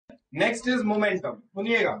Next is momentum.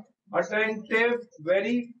 सुनिएगा, attentive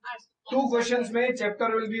very. 2 questions में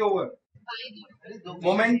chapter will be over.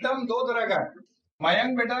 Momentum 2 तरह का है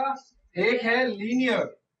मयंक बेटा. एक है लीनियर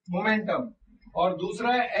मोमेंटम और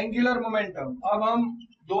दूसरा है एंगुलर मोमेंटम. अब हम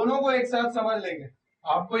दोनों को एक साथ समझ लेंगे.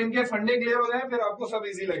 आपको इनके फंडे क्लियर हो गए, फिर आपको सब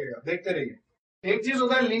इजी लगेगा. देखते रहिए. एक चीज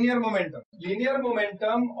होता है linear momentum. Linear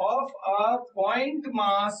momentum of a point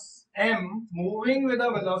mass m moving with a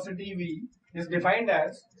velocity v is defined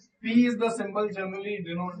as p is the symbol generally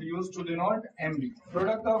used to denote mv,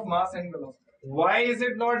 product of mass and velocity. Why is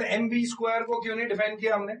it not mv square को क्यों नहीं define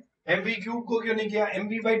किया हमने, mv cube को क्यों नहीं किया,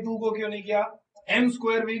 mv by 2 को क्यों नहीं किया, m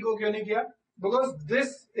square v को क्यों नहीं किया? Because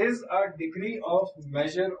this is a degree of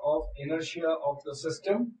measure of inertia of the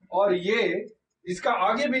system. और ये इसका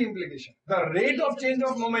आगे भी implication. The rate of change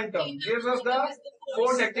of momentum gives us the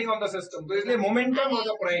force acting on the system. तो इसलिए momentum was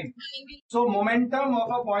a prime. So momentum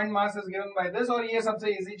of a point mass is given by this. और ये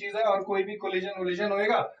सबसे easy चीज है. और कोई भी collision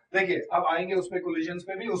होएगा, देखिए अब आएंगे उस पे collisions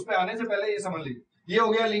पे भी. उस पे आने से पहले ये समझ लीजिए, ये हो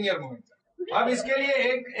गया linear momentum. अब इसके लिए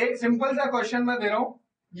एक सिंपल सा क्वेश्चन मैं दे रहा हूँ.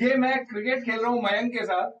 ये मैं क्रिकेट खेल रहा हूँ मयंक के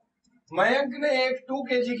साथ. मयंक ने एक 2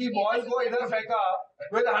 kg की बॉल को इधर फेंका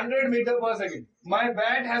with 100 मीटर पर second. My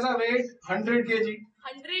bat has a wait 100 kg.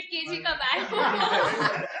 100 kg का बैट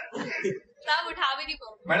तब उठा भी नहीं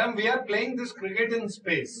पाऊंगा. Madam we are playing this cricket in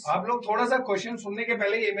space. आप लोग थोड़ा सा क्वेश्चन सुनने के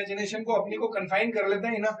पहले इमेजिनेशन को अपनी को कन्फाइन कर लेते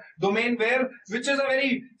हैं इन a domain where which is a very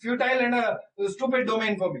futile and a stupid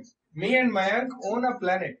domain for me. Me and Mayank own a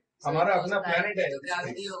planet. हमारा अपना प्लेनेट है.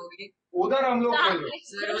 ग्रेविटी होगी उधर हम लोग खेल रहे.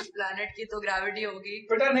 सर उस प्लैनेट की तो ग्रेविटी होगी.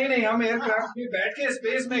 बेटा नहीं, हम एयरक्राफ्ट में बैठ के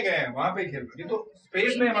स्पेस में गए हैं, वहां पे खेल रहे. तो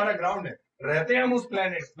स्पेस में हमारा ग्राउंड है, रहते हैं हम उस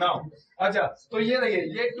प्लेनेट नाउ. अच्छा, तो ये रहिए,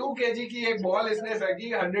 ये 2 kg की एक बॉल इसने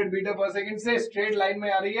फेंकी 100 मीटर पर सेकंड से स्ट्रेट लाइन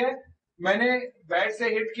में आ रही है. मैंने बैट से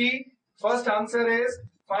हिट की. First answer is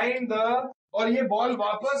find the. और ये बॉल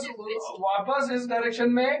वापस इस डायरेक्शन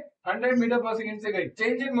में 100 मीटर पर सेकंड से गई.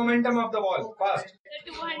 Change in momentum of the ball fast.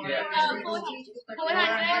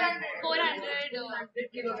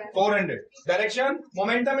 400 direction.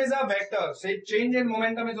 Momentum is a vector. से change in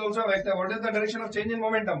momentum is also a vector. What is the direction of change in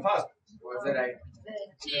momentum fast? What's the right?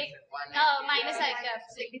 minus I cap.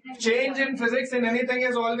 Change in physics in anything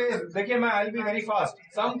is always. देखिए मैं I'll be very fast.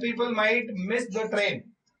 Some people might miss the train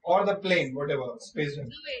or the plane, whatever space.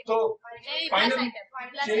 So final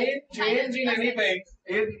change in anything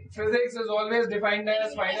in physics is always defined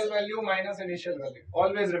as final value minus initial value.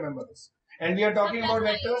 Always remember this. And we are talking about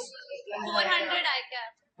vectors. 400 I cap.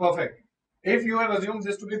 Perfect. If you have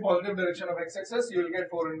assumed this to be positive direction of x-axis, you will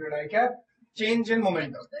get 400 I cap. Change in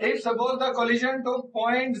momentum. If suppose the collision took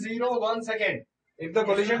 0.01 second. If the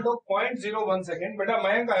collision took 0.01 second, beta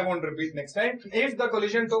Mayank, I won't repeat next time. If the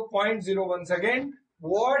collision took 0.01 second,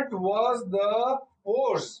 what was the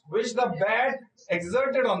force which the bat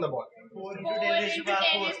exerted on the ball? 4 into 10 raised to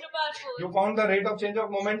power 4. You found the rate of change of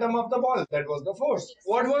momentum of the ball. That was the force.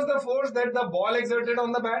 What was the force that the ball exerted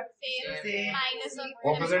on the bat? Same. Minus of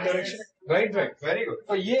Opposite direction. Right. Very good.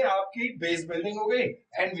 तो ये आपकी base building हो गई.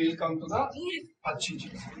 And we'll come to the अच्छी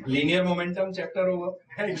चीज. Linear momentum chapter over.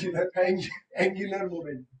 Angular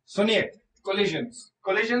moment. सुनिए.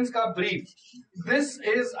 Collisions का brief. This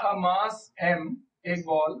is a mass m, एक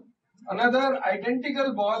ball. Another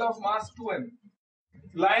identical ball of mass 2m.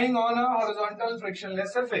 Lying on a horizontal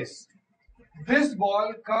frictionless surface. This ball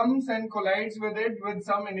comes and collides with it with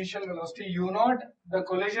some initial velocity u0. The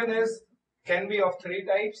collision can be of 3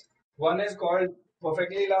 types. One is called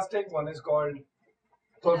perfectly elastic, one is called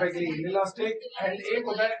perfectly inelastic, and एक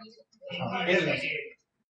होता है inelastic.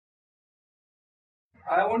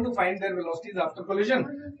 I want to find their velocities after collision.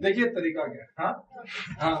 देखिए तरीका क्या है.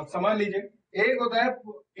 हाँ समझ लीजिए. एक होता है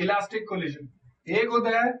इलास्टिक कोलिजन, एक होता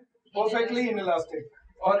है परफेक्टली इनइलास्टिक,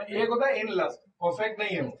 और एक होता है इनइलास्टिक. परफेक्ट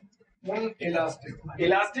नहीं है वो, इलास्टिक.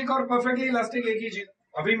 इलास्टिक और परफेक्टली इलास्टिक एक ही चीज.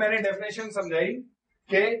 अभी मैंने डेफिनेशन समझाई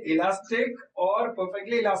कि इलास्टिक और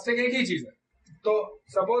परफेक्टली इलास्टिक एक ही चीज है. तो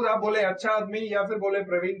सपोज आप बोले अच्छा आदमी या फिर बोले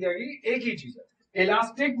प्रवीण त्यागी, एक ही चीज है.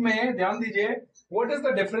 इलास्टिक में ध्यान दीजिए, what is the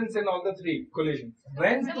difference in all the 3 collision?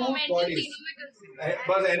 When two bodies,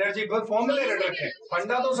 बस एनर्जी, बस फॉर्मूले रट रखे.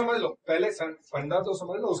 फंडा तो समझ लो पहले, फंडा तो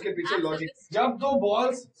समझ लो, उसके पीछे लॉजिक. जब 2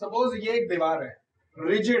 बॉल्स, सपोज ये एक दीवार है,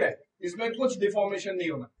 रिजिड है, इसमें कुछ डिफॉर्मेशन नहीं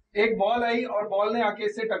होना. एक बॉल आई और बॉल ने आके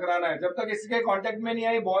इससे टकराना है. जब तक इसके कांटेक्ट में नहीं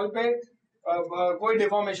आई बॉल पे कोई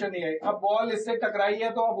डिफॉर्मेशन नहीं आई. अब बॉल इससे टकराई है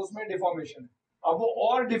तो अब उसमें डिफॉर्मेशन है. अब वो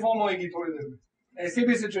और डिफॉर्म होगी थोड़ी देर में, ऐसी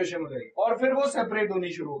भी सिचुएशन हो जाएगी, और फिर वो सेपरेट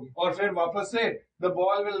होनी शुरू होगी, और फिर वापस से the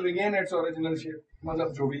ball will regain its original shape.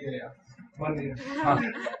 मतलब जो भी है यार, बन गया.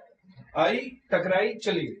 आई, टकराई,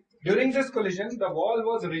 चली गई. During this collision the ball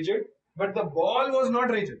was rigid, but the ball was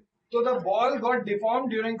not rigid. तो the ball got deform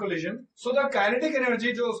during collision, so the kinetic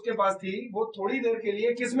energy जो उसके पास थी वो थोड़ी देर के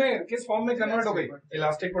लिए किस फॉर्म में कन्वर्ट हो गई,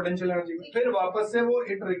 इलास्टिक पोटेंशियल एनर्जी में। फिर वापस से वो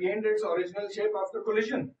it regained its original shape after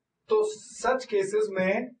collision. तो सच केसेस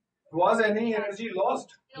में was any energy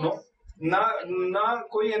lost? No, ना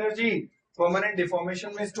कोई एनर्जी परमानेंट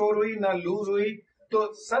डिफॉर्मेशन में स्टोर हुई, ना लूज हुई। तो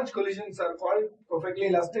सच collisions are called perfectly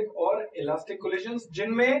elastic और इलास्टिक कोलिजन्स,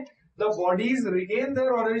 जिनमें the bodies regain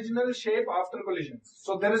their original shape after collision.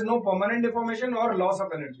 So there is no permanent deformation or loss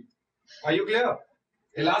of energy. Are you clear?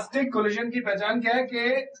 Elastic collision की पहचान क्या है कि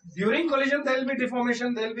during collision there will be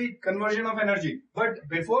deformation, there will be conversion of energy. But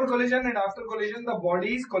before collision and after collision, the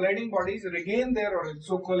colliding bodies regain their origin.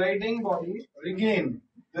 So colliding bodies regain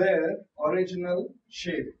their original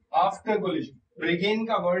shape after collision. Regain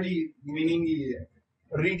का word ही meaning ही है.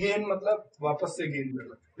 Regain मतलब वापस से gain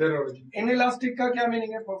करना. Their origin. Inelastic का क्या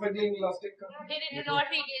meaning है? Perfectly inelastic का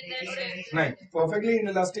नहीं, perfectly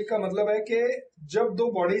inelastic का मतलब है कि जब दो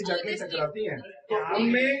बॉडीज जाके टकराती हैं तो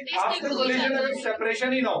उनमें आफ्टर कोलिजन अगर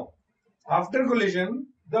सेपरेशन ही ना हो, after collision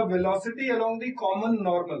the velocity along the common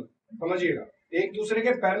normal, समझिएगा, एक दूसरे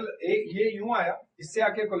के पैरेलल, ये यूं आया, इससे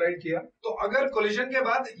आके कोलाइड किया, तो अगर कोलिजन के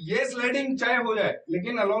बाद ये स्लाइडिंग चाहे हो जाए,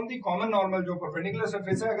 लेकिन अलोंग द कॉमन नॉर्मल जो परपेंडिकुलर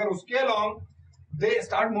सरफेस है, अगर उसके along they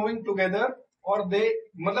start moving together और दे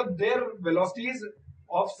मतलब there velocities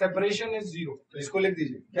of separation is zero. तो इसको लिख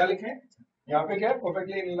दीजिए, क्या लिखें यहाँ पे? क्या है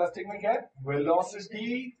परफेक्टली इनइलास्टिक में? क्या है? Velocity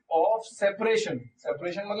of separation.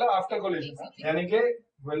 सेपरेशन मतलब आफ्टर कोलिजन, यानी कि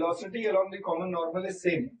velocity along the common normal is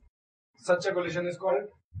same. Such a collision is called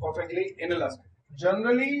perfectly inelastic.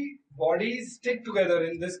 Generally bodies stick together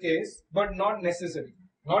in this case, but not necessary.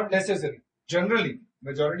 Not necessary, generally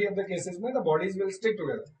majority of the cases में the bodies will stick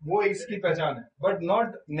together, वो इसकी पहचान है, but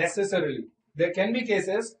not necessarily. There can be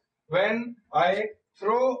cases when I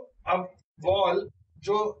throw a ball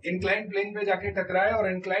जो inclined plane पे जाके टकराए और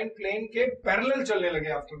inclined plane के पैरेलल चलने लगे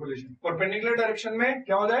आफ्टर कोलिजन। परपेंडिकुलर डायरेक्शन में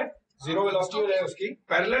क्या हो जाए? जीरो वेलोसिटी हो जाए उसकी,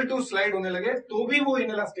 पैरेलल टू स्लाइड होने लगे, तो भी वो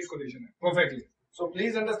इनइलास्टिक कोलिजन है perfectly. So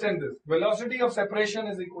please understand this, velocity of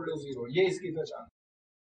separation is equal to zero, ये इसकी पहचान।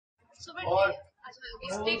 और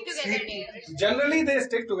generally they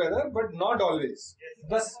stick together but not always.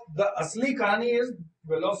 बस द असली कहानी is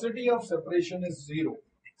velocity of separation is zero.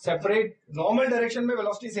 Separate normal direction में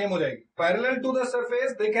velocity same हो जाएगी, parallel to the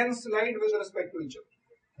surface they can slide with respect to each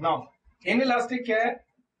other. Now inelastic क्या है?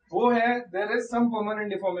 वो है there is some permanent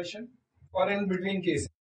deformation और इन बिटवीन केस,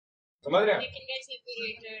 समझ रहे हैं?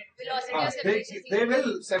 दे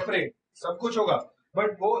विल सेपरेट, सब कुछ होगा, बट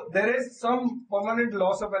वो there is some permanent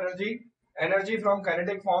loss of energy. Energy from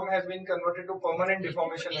kinetic form has been converted to permanent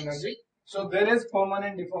deformation energy. So there is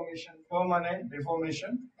permanent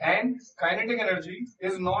deformation, and kinetic energy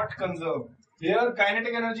is not conserved. Here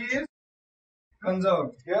kinetic energy is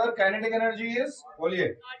conserved. Here kinetic energy is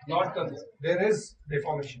not conserved. There is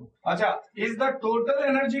deformation. Acha, is the total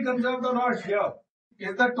energy conserved or not here?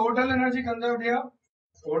 Is the total energy conserved here?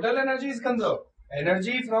 Total energy is conserved.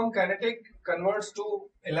 Energy from kinetic converts to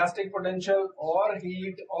elastic potential or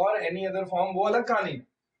heat or any other form, वो अलग कहानी,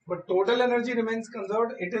 but total energy remains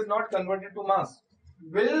conserved. It is not converted to mass.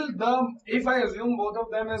 If I assume both of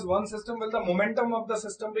them as one system, will the momentum of the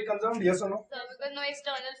system be conserved? Yes or no? So because no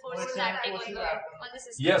external forces acting on the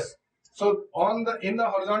system. Yes. So in the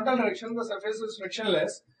horizontal direction, the surface is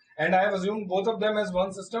frictionless, and I have assumed both of them as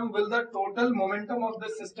one system. Will the total momentum of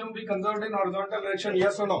the system be conserved in horizontal direction?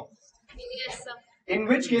 Yes or no? Yes, sir. In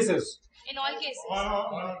which cases? In all cases.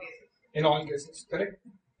 In all cases, correct.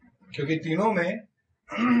 क्योंकि तीनों में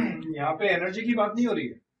यहाँ पे energy की बात नहीं हो रही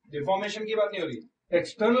है, डिफॉर्मेशन की बात नहीं हो रही है,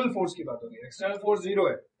 एक्सटर्नल फोर्स की बात हो रही है। एक्सटर्नल फोर्स जीरो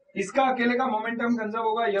है, इसका अकेले का मोमेंटम कंजर्व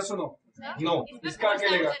होगा? Yes no? नो, इसका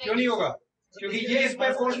अकेले का क्यों नहीं होगा? क्योंकि ये इस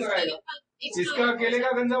पे फोर्स लगाएगा। इसका अकेले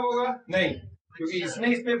का कंजर्व होगा? नहीं, क्योंकि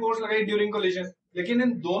इसने इस पे फोर्स लगाई ड्यूरिंग कोलिजन। लेकिन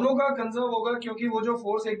इन दोनों का कंजर्व होगा, क्योंकि वो जो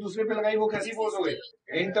फोर्स एक दूसरे पे लगाई वो कैसी फोर्स हो गई?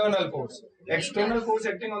 Internal force. External force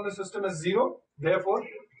acting on the system is zero, therefore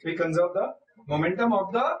we conserve the momentum of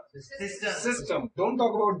the system. Don't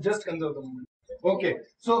talk about just conserve the momentum. Okay,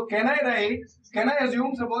 so can I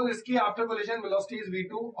assume suppose इसकी after collision velocity is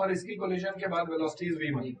v2 और इसकी collision के बाद velocity is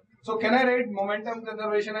v1. So can I write momentum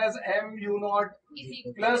conservation as m u naught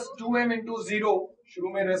plus 2m into 0,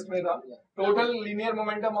 शुरू में rest में था, total linear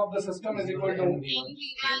momentum of the system is equal to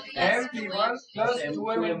m v1 plus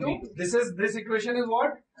 2m into, this equation is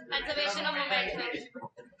what? Conservation of momentum.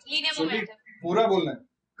 Linear momentum. पूरा बोलना है,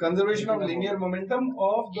 conservation of linear momentum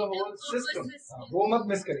of the whole system, वो मत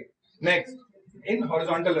miss करिए। Next, in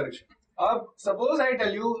horizontal direction, अब suppose I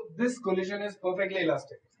tell you this collision is perfectly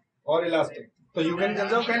elastic और elastic, तो you can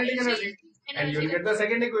conserve kinetic energy. and you'll get the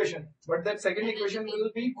second equation. But that second equation will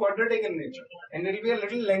be quadratic in nature and it will be a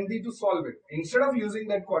little lengthy to solve it. Instead of using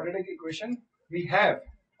that quadratic equation, we have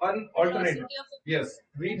an alternative. Yes,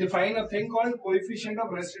 we define a thing called coefficient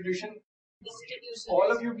of restitution.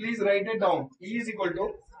 All of you please write it down. E is equal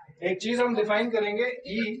to, एक चीज हम define करेंगे,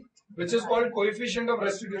 E which is called coefficient of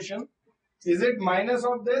restitution. Is it minus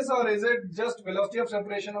of this or is it just velocity of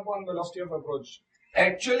separation upon velocity of approach?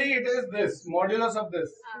 Actually it is this, modulus of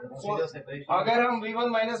this. So अगर हम V1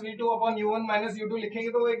 minus V2 upon U1 minus U2 लिखेंगे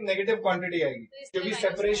तो वो एक negative quantity आएगी, क्योंकि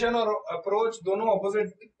separation और approach दोनों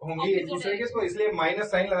ऑपोजिट होंगी एक दूसरे के, तो इसलिए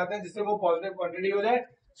माइनस साइन लगाते हैं जिससे वो पॉजिटिव क्वांटिटी हो जाए.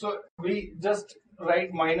 So we just right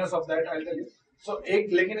minus of that. I tell you. सो एक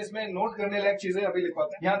लेकिन इसमें नोट करने लायक चीजें अभी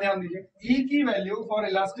लिखवाते हैं. यहाँ ध्यान दीजिए, E की value for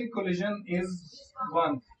elastic collision is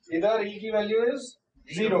 1. इधर E की वैल्यू इज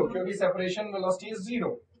 0 क्योंकि सेपरेशन वेलोसिटी इज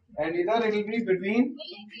 0 एंड इधर इट विल बी बिटवीन.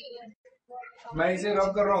 मैं इसे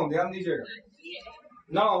रब कर रहा हूं, ध्यान दीजिएगा.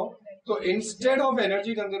 नाउ तो instead of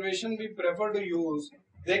energy conservation we prefer to use,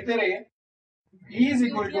 देखते रहिए, E इज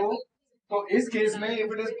इक्वल टू, तो इस केस में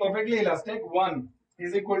if it is perfectly elastic 1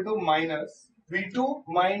 is equal to minus V2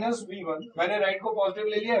 minus V1. मैंने राइट को पॉजिटिव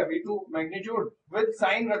ले लिया है, V2 मैग्नीट्यूड विद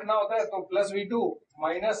साइन रखना होता है, तो plus V2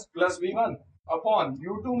 minus plus V1 upon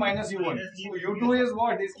U2 minus U1. U2 is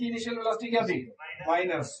what, इसकी इनिशियल वेलोसिटी क्या थी,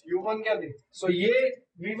 माइनस U1 क्या थी. सो ये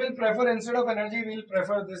we will prefer, instead of energy we will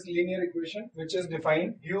prefer this linear equation which is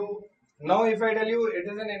defined. You now if I tell you it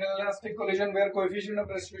is an inelastic collision where coefficient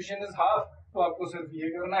of restitution is half, तो आपको सिर्फ ये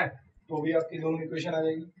करना है, तो भी आपकी दोनों इक्वेशन आ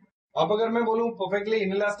जाएगी. अब अगर मैं बोलूं perfectly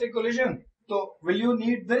inelastic collision, तो will you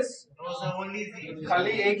need this?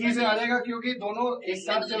 खाली एक ही से आ जाएगा क्योंकि दोनों एक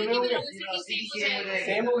साथ चल रहे होंगे,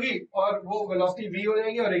 सेम होगी और वो वेलोसिटी v हो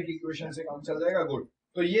जाएगी और एक इक्वेशन से काम चल जाएगा. गुड.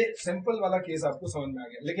 तो ये सिंपल वाला केस आपको समझ में आ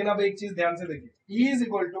गया. लेकिन अब एक चीज ध्यान से देखिए, E is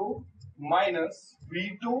equal to minus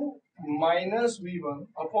V2 minus V1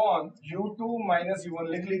 upon U2 minus U1.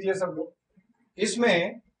 लिख लीजिए सब लोग.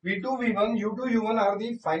 इसमें V2 V1 U2 U1 are the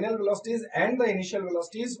final velocities and the initial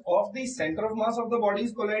velocities of the center of mass of the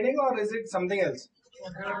bodies colliding, or is it something else?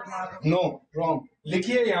 No, wrong.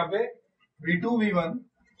 लिखिए यहाँ पे V2 V1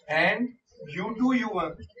 and U2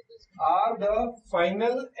 U1 are the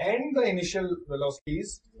final and the initial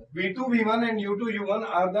velocities. V2 V1 and U2 U1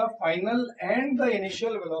 are the final and the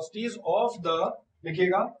initial velocities of the,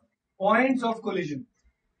 लिखिएगा, points of collision.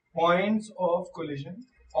 Points of collision.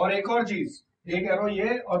 और एक और चीज, एक arrow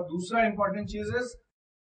ये, और दूसरा important चीज है,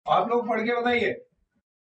 आप लोग पढ़ के बताइए.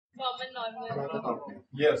 Common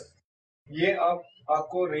normal. यस, ये अब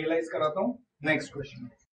आपको रियलाइज कराता हूँ. Next question.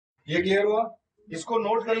 ये क्लियर हुआ? इसको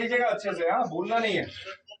नोट कर लीजिएगा अच्छे से, हाँ, भूलना नहीं है.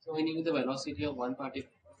 So when you give the velocity of one particle,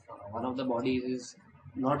 one of the bodies is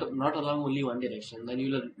not along only one direction, then you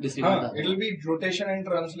will distribute. हाँ, it will be rotation and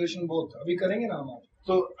translation both. अभी करेंगे ना हम आज.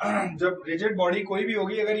 तो जब रिजिड बॉडी कोई भी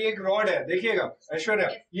होगी, अगर ये एक रॉड है, देखिएगा ऐश्वर्या,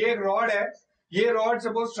 ये एक रॉड है, ये रॉड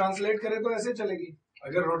सपोज ट्रांसलेट करे तो ऐसे चलेगी,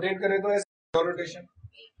 अगर रोटेट करे तो ऐसे रोटेशन,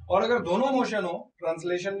 और अगर दोनों मोशन हो,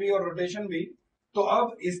 ट्रांसलेशन भी और रोटेशन भी, तो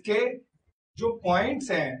अब इसके जो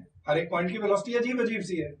पॉइंट्स हैं, हर एक पॉइंट की वेलोसिटी अजीब अजीब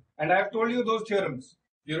सी है. And I have told you those theorems.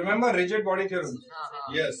 You remember rigid body theorem?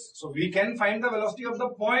 Yes. So we can find the velocity of the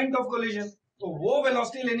point of collision. तो वो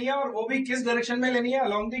velocity लेनी है, और वो भी किस डायरेक्शन में लेनी है?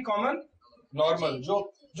 Along the common normal.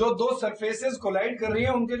 जो दो surfaces collide कर रही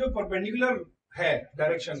हैं, उनके जो perpendicular है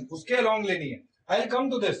डायरेक्शन, उसके along लेनी है. I'll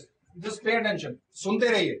come to this. Just pay attention.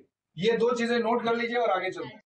 सुनते रहिए. ये दो चीजें नोट कर लीजिए और आगे चलते हैं.